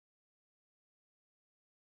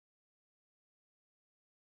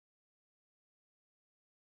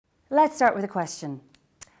Let's start with a question.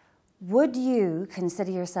 Would you consider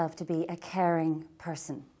yourself to be a caring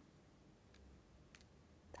person?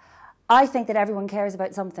 I think that everyone cares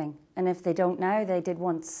about something, and if they don't now, they did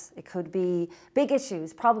once. It could be big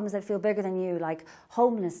issues, problems that feel bigger than you, like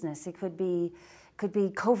homelessness. It could be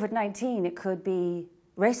COVID-19. It could be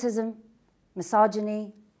racism,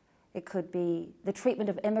 misogyny. It could be the treatment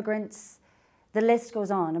of immigrants. The list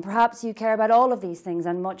goes on, and perhaps you care about all of these things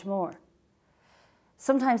and much more.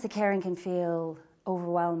 Sometimes the caring can feel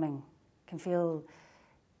overwhelming, can feel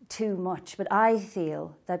too much, but I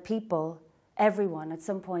feel that people, everyone at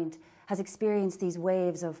some point, has experienced these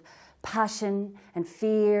waves of passion and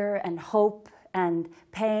fear and hope and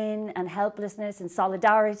pain and helplessness and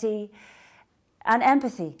solidarity and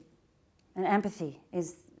empathy. And empathy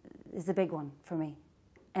is the big one for me.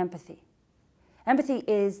 Empathy. Empathy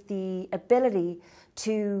is the ability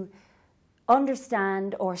to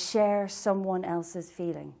understand or share someone else's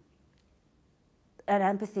feeling. And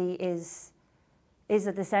empathy is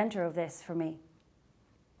at the center of this for me.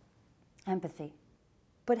 Empathy.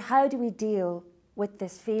 But how do we deal with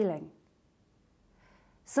this feeling?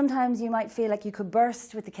 Sometimes you might feel like you could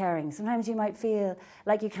burst with the caring. Sometimes you might feel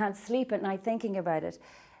like you can't sleep at night thinking about it.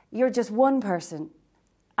 You're just one person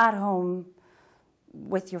at home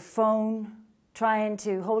with your phone, trying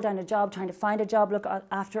to hold down a job, trying to find a job, look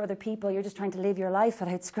after other people. You're just trying to live your life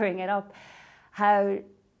without screwing it up. How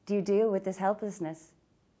do you deal with this helplessness?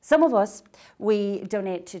 Some of us, we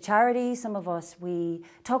donate to charity. Some of us, we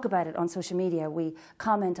talk about it on social media. We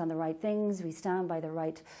comment on the right things. We stand by the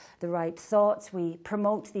right thoughts. We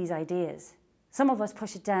promote these ideas. Some of us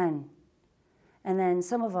push it down. And then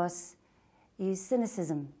some of us use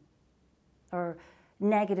cynicism or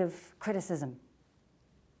negative criticism.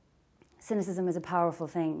 Cynicism is a powerful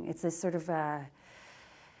thing. It's this sort of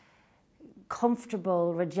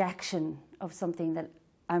comfortable rejection of something that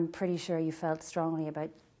I'm pretty sure you felt strongly about.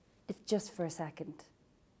 If just for a second.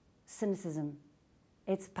 Cynicism.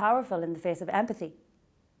 It's powerful in the face of empathy.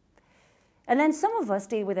 And then some of us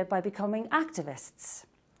deal with it by becoming activists.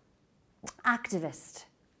 Activist.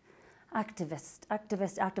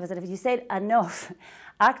 And if you say it enough,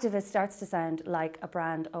 activist starts to sound like a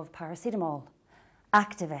brand of paracetamol.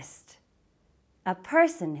 Activist. A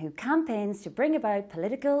person who campaigns to bring about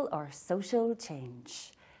political or social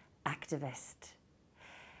change. Activist.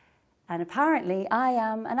 And apparently I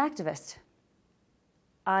am an activist.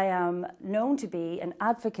 I am known to be an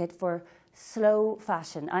advocate for slow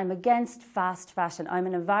fashion. I'm against fast fashion. I'm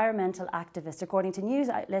an environmental activist, according to news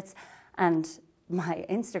outlets and my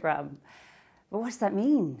Instagram. But what does that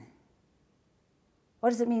mean? What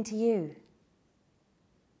does it mean to you?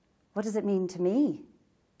 What does it mean to me?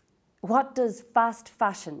 What does fast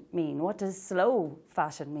fashion mean? What does slow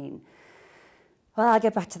fashion mean? Well, I'll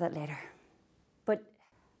get back to that later. But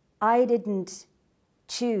I didn't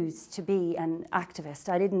choose to be an activist.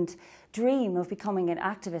 I didn't dream of becoming an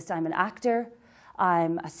activist. I'm an actor,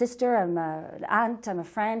 I'm a sister, I'm an aunt, I'm a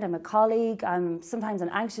friend, I'm a colleague, I'm sometimes an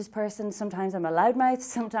anxious person, sometimes I'm a loudmouth,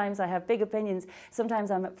 sometimes I have big opinions, sometimes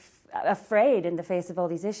I'm afraid in the face of all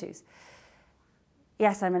these issues.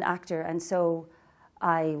 Yes, I'm an actor, and so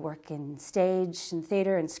I work in stage and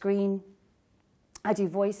theatre and screen. I do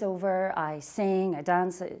voiceover, I sing, I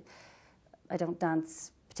dance. I don't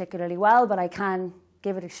dance particularly well, but I can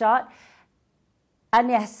give it a shot. And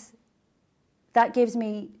yes, that gives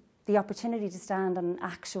me the opportunity to stand on an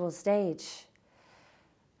actual stage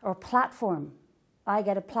or platform. I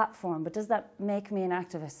get a platform, but does that make me an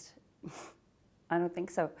activist? I don't think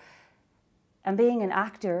so. And being an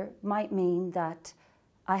actor might mean that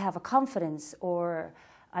I have a confidence or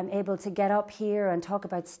I'm able to get up here and talk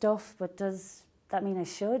about stuff, but does that mean I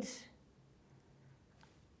should?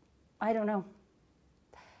 I don't know.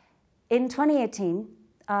 In 2018,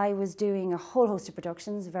 I was doing a whole host of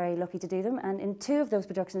productions, very lucky to do them, and in 2 of those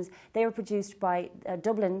productions, they were produced by a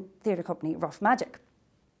Dublin theatre company, Rough Magic.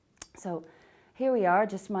 So here we are,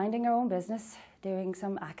 just minding our own business, doing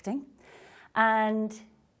some acting. And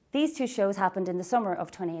these 2 shows happened in the summer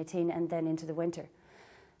of 2018 and then into the winter.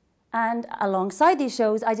 And alongside these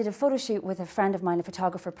shows, I did a photo shoot with a friend of mine, a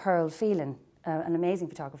photographer, Pearl Phelan, an amazing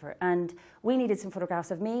photographer. And we needed some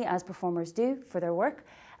photographs of me, as performers do, for their work.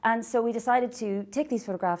 And so we decided to take these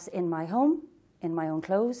photographs in my home, in my own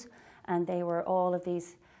clothes. And they were all of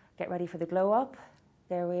these, get ready for the glow up.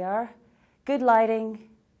 There we are. Good lighting,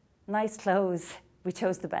 nice clothes. We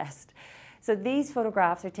chose the best. So these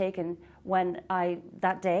photographs are taken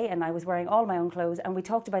that day, and I was wearing all my own clothes, and we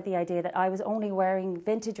talked about the idea that I was only wearing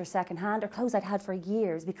vintage or second-hand or clothes I'd had for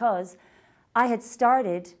years because I had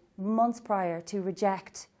started months prior to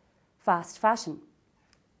reject fast fashion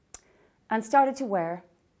and started to wear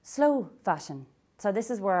slow fashion. So this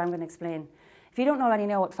is where I'm going to explain. If you don't already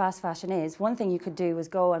know what fast fashion is, one thing you could do is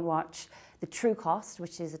go and watch The True Cost,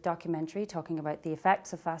 which is a documentary talking about the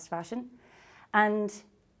effects of fast fashion. And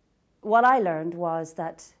what I learned was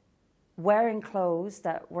that wearing clothes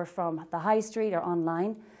that were from the high street or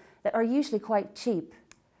online that are usually quite cheap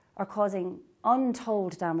are causing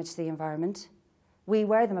untold damage to the environment. We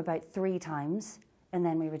wear them about 3 times and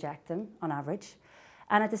then we reject them on average.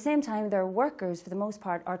 And at the same time, their workers, for the most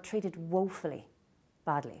part, are treated woefully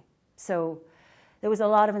badly. So there was a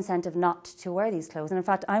lot of incentive not to wear these clothes. And in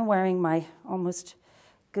fact, I'm wearing my almost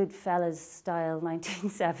Goodfellas style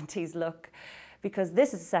 1970s look because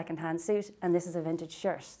this is a second-hand suit and this is a vintage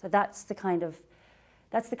shirt. So that's the kind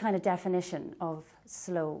of definition of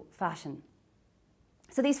slow fashion.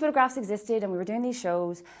 So these photographs existed and we were doing these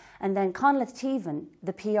shows, and then Conleth Tevan,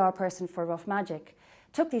 the PR person for Rough Magic,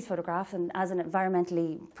 took these photographs, and as an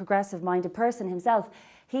environmentally progressive-minded person himself,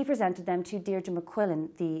 he presented them to Deirdre McQuillan,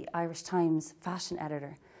 the Irish Times fashion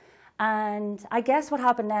editor. And I guess what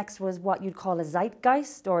happened next was what you'd call a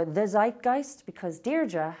zeitgeist, or the zeitgeist, because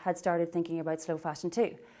Deirdre had started thinking about slow fashion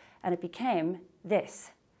too. And it became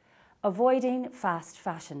this: avoiding fast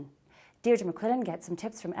fashion. Deirdre McQuillan gets some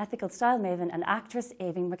tips from ethical style maven and actress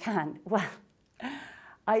Aoibhéann McCann. Well,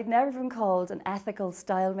 I'd never been called an ethical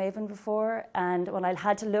style maven before, and when I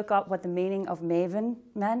had to look up what the meaning of maven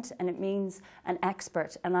meant, and it means an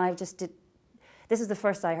expert, and this is the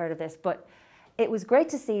first I heard of this, but it was great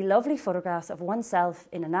to see lovely photographs of oneself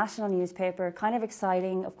in a national newspaper, kind of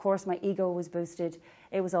exciting. Of course, my ego was boosted.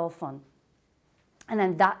 It was all fun. And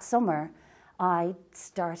then that summer, I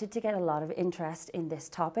started to get a lot of interest in this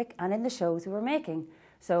topic and in the shows we were making.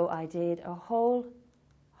 So I did a whole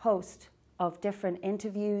host of different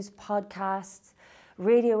interviews, podcasts,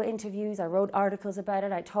 radio interviews. I wrote articles about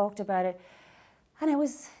it, I talked about it, and it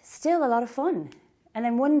was still a lot of fun. And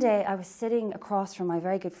then one day I was sitting across from my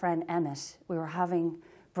very good friend Emmett. We were having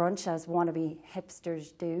brunch, as wannabe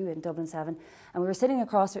hipsters do, in Dublin 7, and we were sitting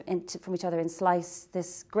across from each other in Slice,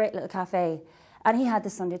 this great little cafe, and he had the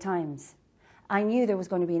Sunday Times. I knew there was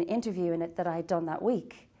going to be an interview in it that I had done that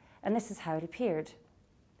week, and this is how it appeared.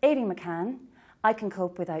 Aoibhéann McCann: I can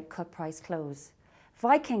cope without cut-price clothes.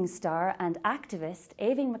 Viking star and activist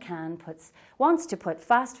Aoibhéann McCann wants to put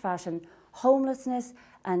fast fashion, homelessness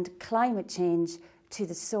and climate change to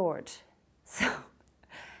the sword. So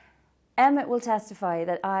Emmett will testify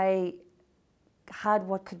that I had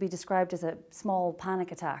what could be described as a small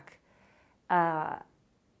panic attack.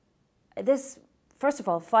 First of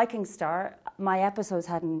all, Viking star, my episodes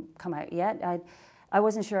hadn't come out yet. I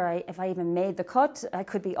wasn't sure if I even made the cut. I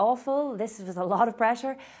could be awful. This was a lot of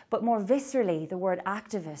pressure. But more viscerally, the word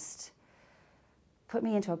activist put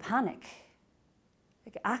me into a panic.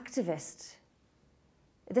 Like, activist.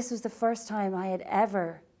 This was the first time I had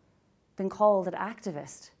ever been called an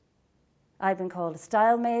activist. I'd been called a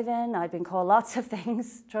style maven. I'd been called lots of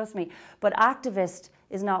things, trust me. But activist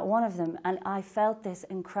is not one of them. And I felt this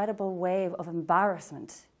incredible wave of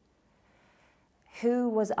embarrassment. Who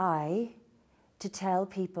was I to tell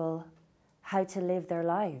people how to live their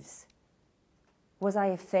lives? Was I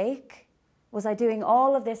a fake? Was I doing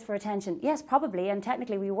all of this for attention? Yes, probably, and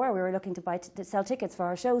technically we were. We were looking to sell tickets for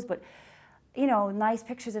our shows, but, you know, nice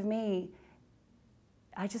pictures of me.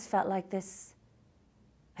 I just felt like this.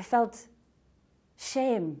 I felt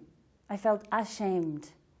shame. I felt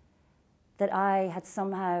ashamed that I had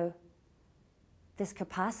somehow this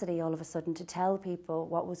capacity all of a sudden to tell people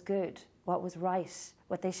what was good, what was right,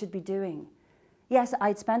 what they should be doing. Yes,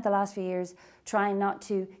 I'd spent the last few years trying not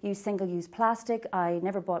to use single-use plastic. I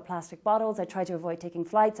never bought plastic bottles. I tried to avoid taking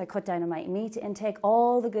flights. I cut down on my meat intake,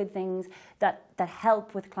 all the good things that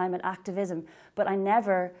help with climate activism. But I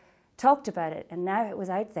never talked about it, and now it was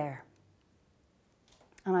out there.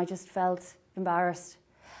 And I just felt embarrassed.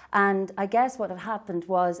 And I guess what had happened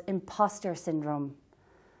was imposter syndrome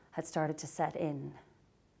had started to set in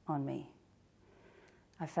on me.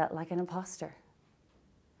 I felt like an imposter.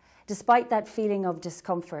 Despite that feeling of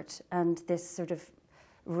discomfort and this sort of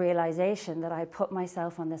realization that I put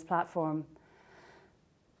myself on this platform,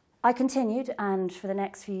 I continued, and for the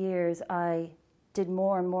next few years I did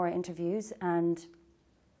more and more interviews, and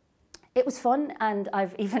it was fun. And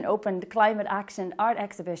I've even opened climate action art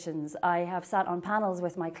exhibitions. I have sat on panels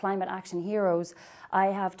with my climate action heroes. I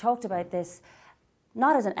have talked about this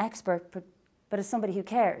not as an expert, but as somebody who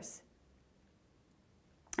cares.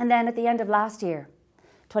 And then at the end of last year,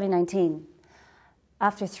 2019,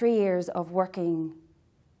 after 3 years of working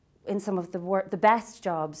in some of the best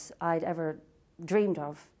jobs I'd ever dreamed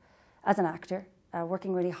of as an actor,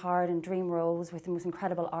 working really hard in dream roles with the most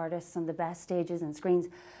incredible artists on the best stages and screens,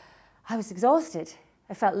 I was exhausted.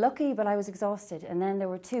 I felt lucky, but I was exhausted. And then there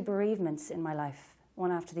were 2 bereavements in my life,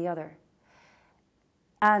 one after the other.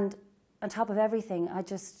 And on top of everything, I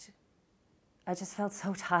just felt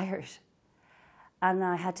so tired. And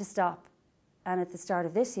I had to stop. And at the start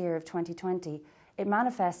of this year of 2020, it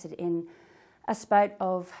manifested in a spout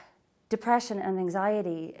of depression and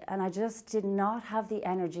anxiety. And I just did not have the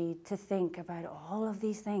energy to think about all of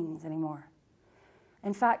these things anymore.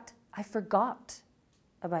 In fact, I forgot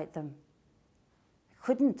about them. I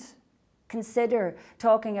couldn't consider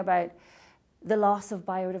talking about the loss of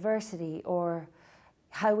biodiversity or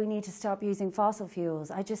how we need to stop using fossil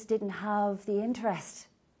fuels. I just didn't have the interest.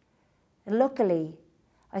 And luckily,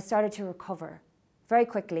 I started to recover very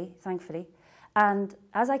quickly, thankfully. And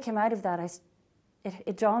as I came out of that,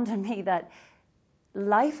 it dawned on me that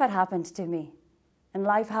life had happened to me, and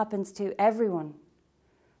life happens to everyone.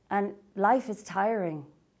 And life is tiring.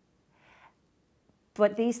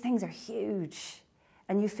 But these things are huge,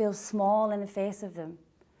 and you feel small in the face of them.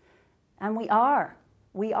 And we are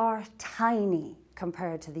tiny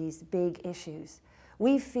compared to these big issues.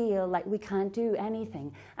 We feel like we can't do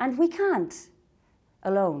anything, and we can't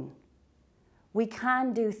alone. We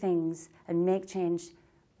can do things and make change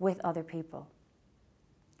with other people.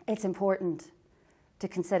 It's important to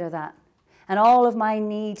consider that. And all of my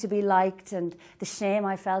need to be liked and the shame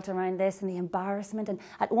I felt around this and the embarrassment. And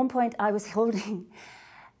at one point I was holding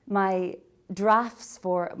my drafts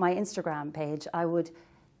for my Instagram page. I would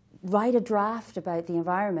write a draft about the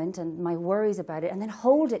environment and my worries about it and then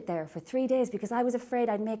hold it there for 3 days because I was afraid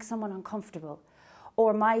I'd make someone uncomfortable.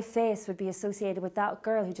 Or my face would be associated with that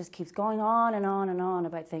girl who just keeps going on and on and on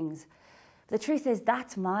about things. But the truth is,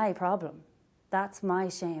 that's my problem. That's my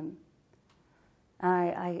shame.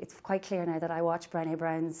 It's quite clear now that I watched Brené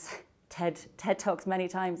Brown's TED Talks many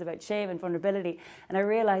times about shame and vulnerability, and I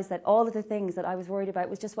realised that all of the things that I was worried about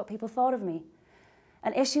was just what people thought of me.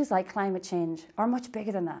 And issues like climate change are much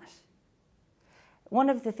bigger than that. One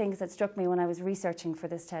of the things that struck me when I was researching for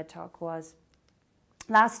this TED Talk was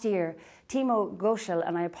last year, Timo Goschel,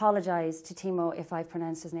 and I apologise to Timo if I've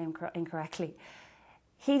pronounced his name incorrectly,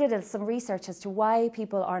 he did some research as to why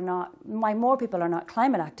more people are not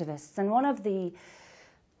climate activists. And one of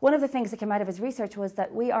the things that came out of his research was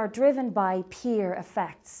that we are driven by peer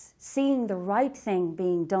effects. Seeing the right thing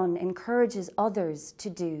being done encourages others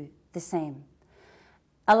to do the same,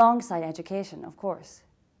 alongside education, of course.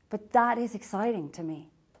 But that is exciting to me.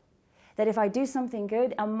 That if I do something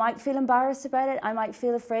good, I might feel embarrassed about it. I might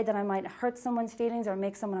feel afraid that I might hurt someone's feelings or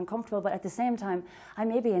make someone uncomfortable. But at the same time, I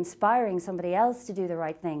may be inspiring somebody else to do the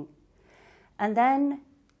right thing. And then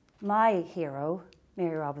my hero,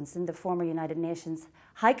 Mary Robinson, the former United Nations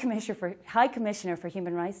High Commissioner for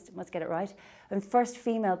Human Rights, must get it right, and first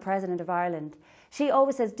female president of Ireland, she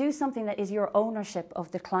always says, do something that is your ownership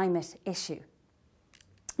of the climate issue.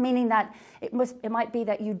 Meaning that it might be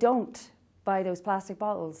that you don't buy those plastic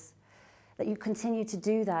bottles, that you continue to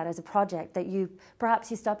do that as a project, that perhaps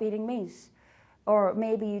you stop eating meat, or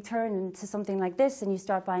maybe you turn to something like this and you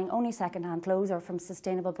start buying only second-hand clothes or from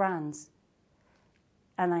sustainable brands.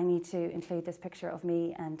 And I need to include this picture of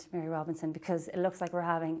me and Mary Robinson because it looks like we're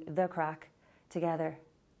having the crack together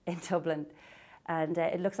in Dublin. And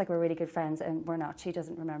it looks like we're really good friends, and we're not. She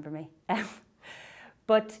doesn't remember me.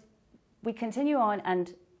 But we continue on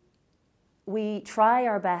and we try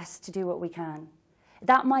our best to do what we can.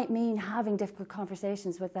 That might mean having difficult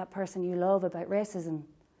conversations with that person you love about racism.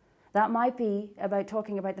 That might be about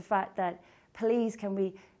talking about the fact that, please, can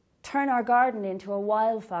we turn our garden into a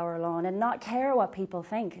wildflower lawn and not care what people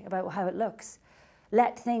think about how it looks.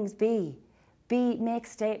 Let things be. Make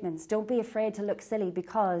statements. Don't be afraid to look silly,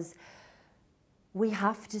 because we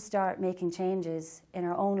have to start making changes in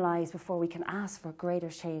our own lives before we can ask for greater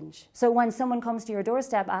change. So when someone comes to your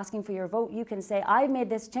doorstep asking for your vote, you can say, I've made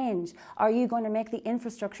this change. Are you going to make the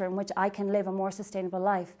infrastructure in which I can live a more sustainable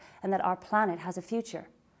life and that our planet has a future?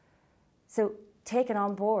 So take it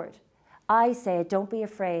on board. I say, don't be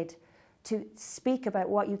afraid to speak about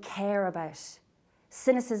what you care about.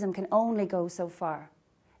 Cynicism can only go so far.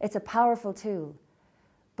 It's a powerful tool,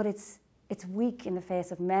 but it's weak in the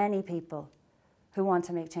face of many people who want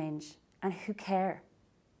to make change and who care.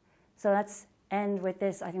 So let's end with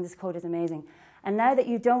this. I think this quote is amazing. And now that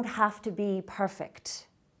you don't have to be perfect,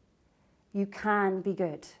 you can be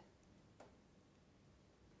good.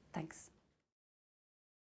 Thanks.